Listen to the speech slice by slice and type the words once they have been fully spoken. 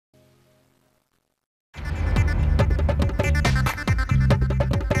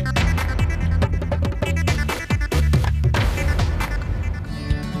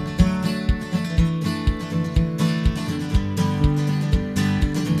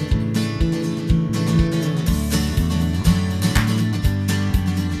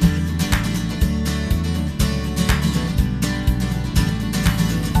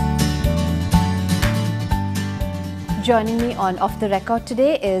Joining me on Off the Record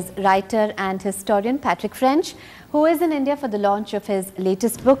today is writer and historian Patrick French, who is in India for the launch of his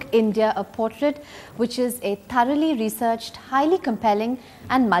latest book, India, A Portrait, which is a thoroughly researched, highly compelling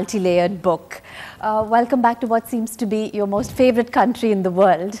and multi-layered book. Welcome back to what seems to be your most favorite country in the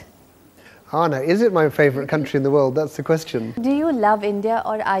world. Anna, is it my favorite country in the world? That's the question. Do you love India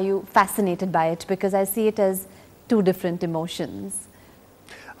or are you fascinated by it? Because I see it as two different emotions.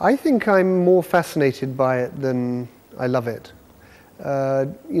 I think I'm more fascinated by it than I love it.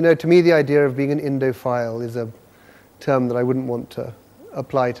 You know, to me the idea of being an Indophile is a term that I wouldn't want to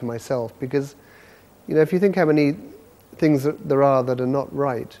apply to myself, because, you know, if you think how many things that there are that are not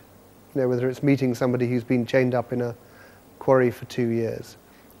right, you know, whether it's meeting somebody who's been chained up in a quarry for 2 years,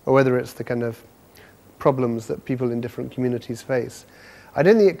 or whether it's the kind of problems that people in different communities face, I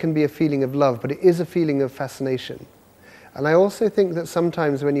don't think it can be a feeling of love, but it is a feeling of fascination. And I also think that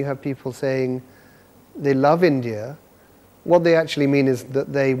sometimes when you have people saying they love India, what they actually mean is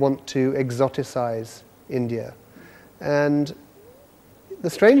that they want to exoticize India. And the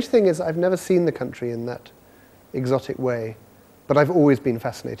strange thing is I've never seen the country in that exotic way, but I've always been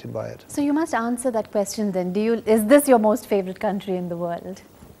fascinated by it. So you must answer that question then. Is this your most favorite country in the world?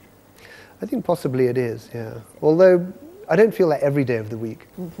 I think possibly it is, yeah. Although I don't feel that every day of the week.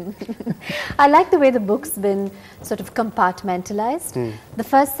 I like the way the book's been sort of compartmentalized. The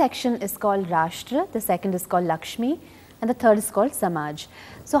first section is called Rashtra, the second is called Lakshmi, and the third is called Samaj.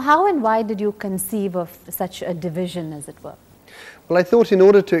 So how and why did you conceive of such a division, as it were? Well, I thought in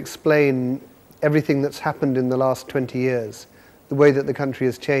order to explain everything that's happened in the last 20 years, the way that the country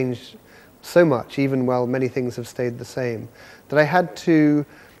has changed so much, even while many things have stayed the same, that I had to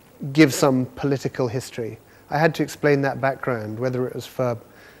give some political history. I had to explain that background, whether it was for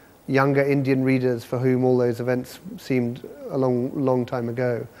younger Indian readers for whom all those events seemed a long time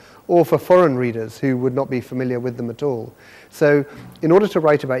ago, or for foreign readers who would not be familiar with them at all. So in order to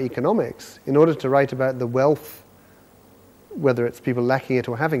write about economics, in order to write about the wealth, whether it's people lacking it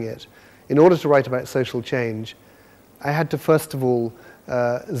or having it, in order to write about social change, I had to first of all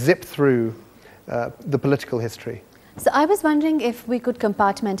zip through the political history. So I was wondering if we could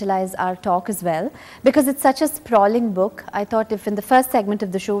compartmentalize our talk as well, because it's such a sprawling book. I thought if in the first segment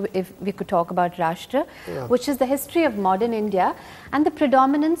of the show, if we could talk about Rashtra, which is the history of modern India and the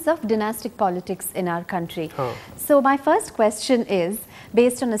predominance of dynastic politics in our country. So my first question is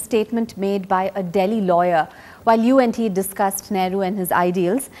based on a statement made by a Delhi lawyer while you and he discussed Nehru and his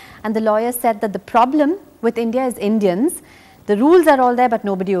ideals, and the lawyer said that the problem with India is Indians. The rules are all there, but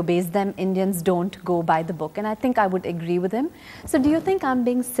nobody obeys them. Indians don't go by the book. And I think I would agree with him. So do you think I'm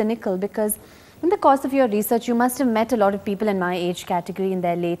being cynical? Because in the course of your research, you must have met a lot of people in my age category in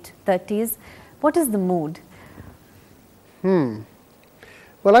their late 30s. What is the mood?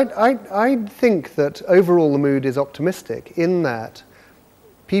 Well, I think that overall the mood is optimistic, in that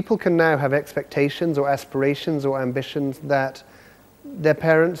people can now have expectations or aspirations or ambitions that their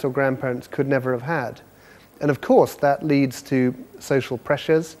parents or grandparents could never have had. And of course, that leads to social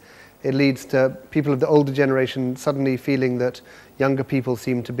pressures. It leads to people of the older generation suddenly feeling that younger people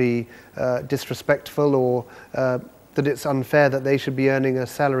seem to be disrespectful, or that it's unfair that they should be earning a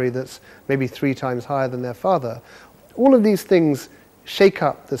salary that's maybe 3 times higher than their father. All of these things shake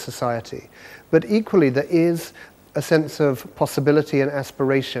up the society. But equally, there is a sense of possibility and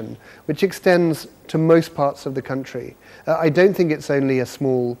aspiration which extends to most parts of the country. I don't think it's only a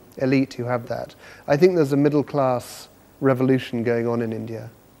small elite who have that. I think there's a middle class revolution going on in India.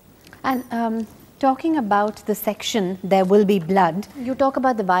 And talking about the section, There Will Be Blood, you talk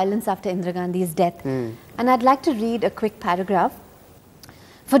about the violence after Indira Gandhi's death. And I'd like to read a quick paragraph.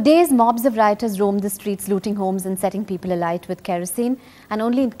 For days, mobs of rioters roamed the streets, looting homes and setting people alight with kerosene. And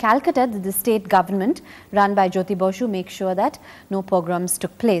only in Calcutta did the state government, run by Jyoti Basu, make sure that no pogroms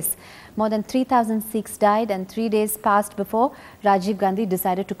took place. More than 3,000 Sikhs died, and 3 days passed before Rajiv Gandhi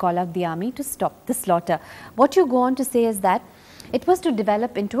decided to call out the army to stop the slaughter. What you go on to say is that it was to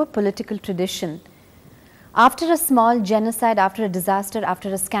develop into a political tradition. After a small genocide, after a disaster,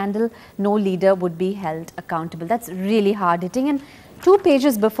 after a scandal, no leader would be held accountable. That's really hard-hitting. And 2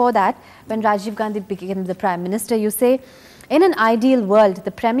 pages before that, when Rajiv Gandhi became the Prime Minister, you say, in an ideal world,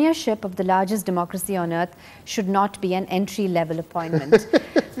 the premiership of the largest democracy on earth should not be an entry-level appointment.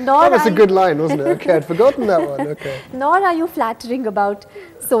 That was a good line, wasn't it? Okay, I'd forgotten that one. Okay. Nor are you flattering about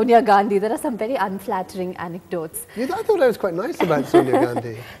Sonia Gandhi. There are some very unflattering anecdotes. I thought I was quite nice about Sonia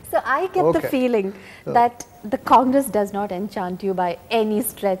Gandhi. So I get the feeling that the Congress does not enchant you by any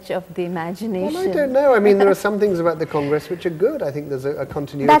stretch of the imagination. Well, I don't know. I mean, there are some things about the Congress which are good. I think there's a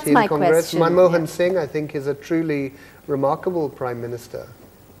continuity in the Congress. Question. Manmohan Singh, I think, is a truly remarkable Prime Minister.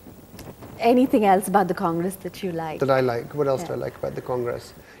 anything else about the Congress that you like? That I like. What else do I like about the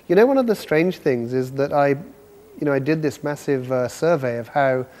Congress? You know, one of the strange things is that I did this massive survey of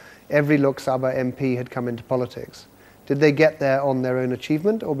how every Lok Sabha MP had come into politics. Did they get there on their own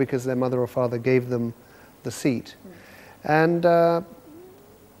achievement or because their mother or father gave them the seat? And,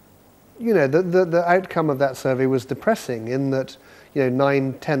 you know, the outcome of that survey was depressing in that, you know,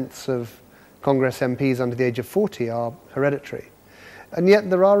 9/10 of Congress MPs under the age of 40 are hereditary. And yet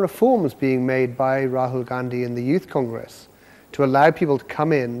there are reforms being made by Rahul Gandhi in the Youth Congress to allow people to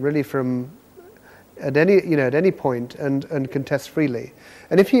come in really from at any point and contest freely.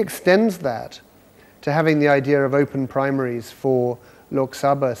 And if he extends that to having the idea of open primaries for Lok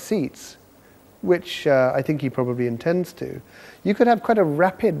Sabha seats, which I think he probably intends to, you could have quite a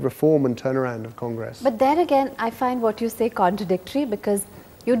rapid reform and turnaround of Congress. But there again, I find what you say contradictory, because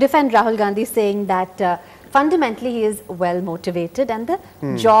you defend Rahul Gandhi saying that fundamentally he is well motivated and the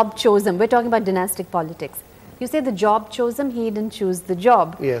job chose him. We're talking about dynastic politics. You say the job chose him, he didn't choose the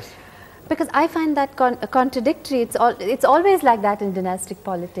job. Yes. Because I find that contradictory. It's always like that in dynastic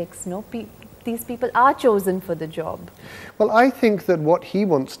politics, no? These people are chosen for the job. Well, I think that what he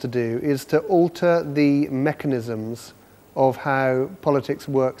wants to do is to alter the mechanisms of how politics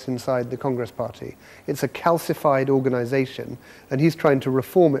works inside the Congress Party. It's a calcified organization, and he's trying to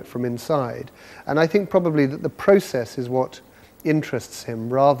reform it from inside. And I think probably that the process is what interests him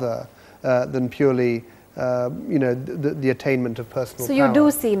rather than purely the attainment of personal power. So you do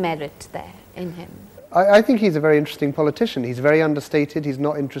see merit there in him? I think he's a very interesting politician. He's very understated. He's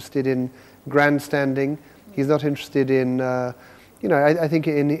not interested in grandstanding. He's not interested in, I think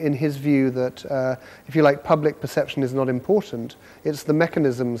in his view that, if you like, public perception is not important. It's the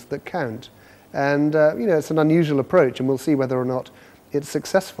mechanisms that count. And, it's an unusual approach, and we'll see whether or not it's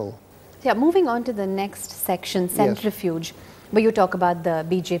successful. Yeah, moving on to the next section, centrifuge, where you talk about the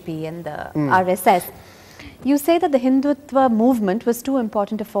BJP and the RSS. You say that the Hindutva movement was too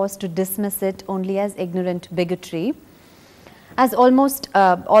important a force to dismiss it only as ignorant bigotry, as almost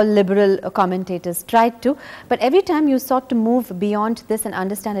all liberal commentators tried to. But every time you sought to move beyond this and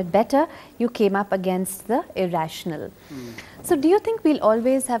understand it better, you came up against the irrational. So do you think we'll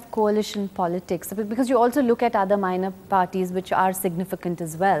always have coalition politics? Because you also look at other minor parties which are significant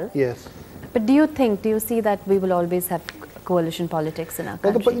as well. Yes. But do you see that we will always have coalition politics in our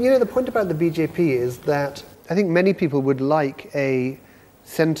country? Well, the point about the BJP is that I think many people would like a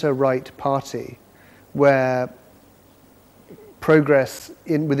centre-right party where progress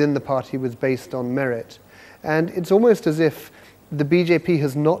within the party was based on merit. And it's almost as if the BJP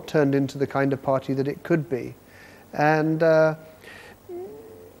has not turned into the kind of party that it could be. And,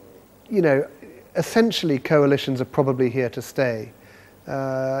 essentially coalitions are probably here to stay.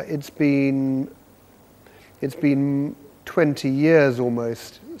 It's been 20 years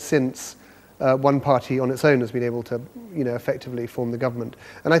almost since one party on its own has been able to, effectively form the government.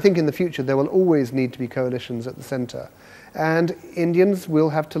 And I think in the future there will always need to be coalitions at the centre. And Indians will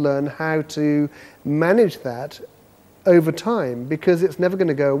have to learn how to manage that over time, because it's never going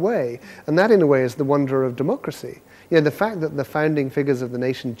to go away. And that, in a way, is the wonder of democracy. The fact that the founding figures of the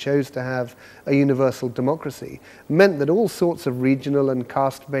nation chose to have a universal democracy meant that all sorts of regional and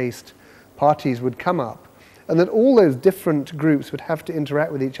caste-based parties would come up, and that all those different groups would have to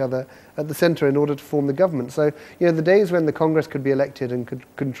interact with each other at the centre in order to form the government. So, the days when the Congress could be elected and could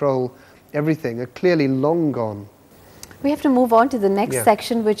control everything are clearly long gone. We have to move on to the next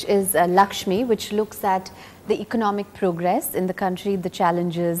section, which is Lakshmi, which looks at the economic progress in the country, the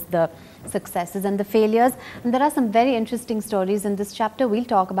challenges, the successes and the failures. And there are some very interesting stories in this chapter. We'll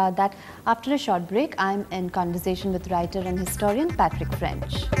talk about that after a short break. I'm in conversation with writer and historian Patrick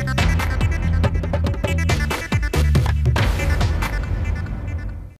French.